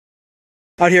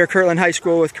Out here at Kirtland High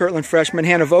School with Kirtland freshman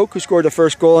Hannah Vouk, who scored the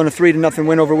first goal in a 3-0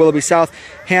 win over Willoughby South.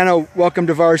 Hannah, welcome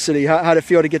to Varsity. How'd it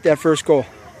feel to get that first goal?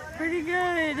 Pretty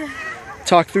good.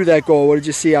 Talk through that goal. What did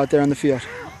you see out there on the field?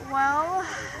 Well,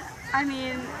 I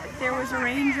mean, there was a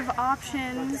range of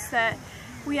options that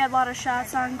we had a lot of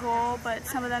shots on goal, but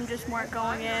some of them just weren't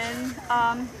going in.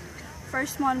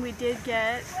 First one we did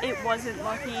get, it wasn't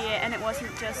lucky and it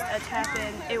wasn't just a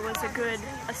tap-in. It was a good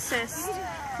assist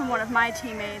from one of my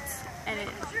teammates, and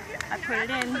I put it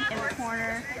in the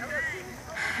corner.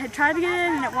 I tried to get it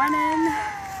in and it went in.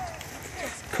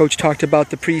 Coach talked about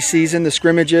the preseason, the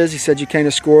scrimmages. He said you kind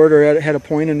of scored or had a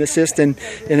point and assist in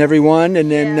every one, and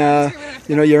then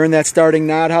you know, you earned that starting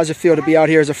nod. How's it feel to be out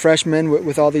here as a freshman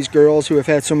with all these girls who have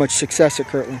had so much success at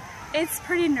Kirtland? It's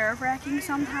pretty nerve-wracking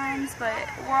sometimes, but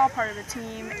we're all part of the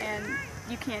team, and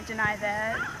you can't deny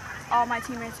that. All my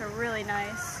teammates are really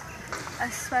nice,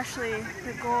 especially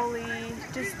the goalie,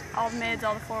 just all the mids,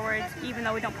 all the forwards. Even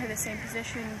though we don't play the same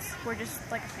positions, we're just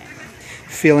like a family.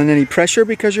 Feeling any pressure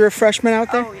because you're a freshman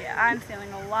out there? Oh yeah, I'm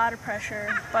feeling a lot of pressure,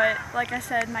 but like I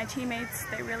said, my teammates,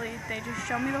 they just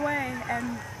show me the way,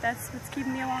 and that's what's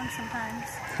keeping me along sometimes.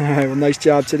 All right, well, nice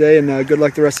job today, and good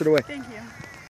luck the rest of the way. Thank you.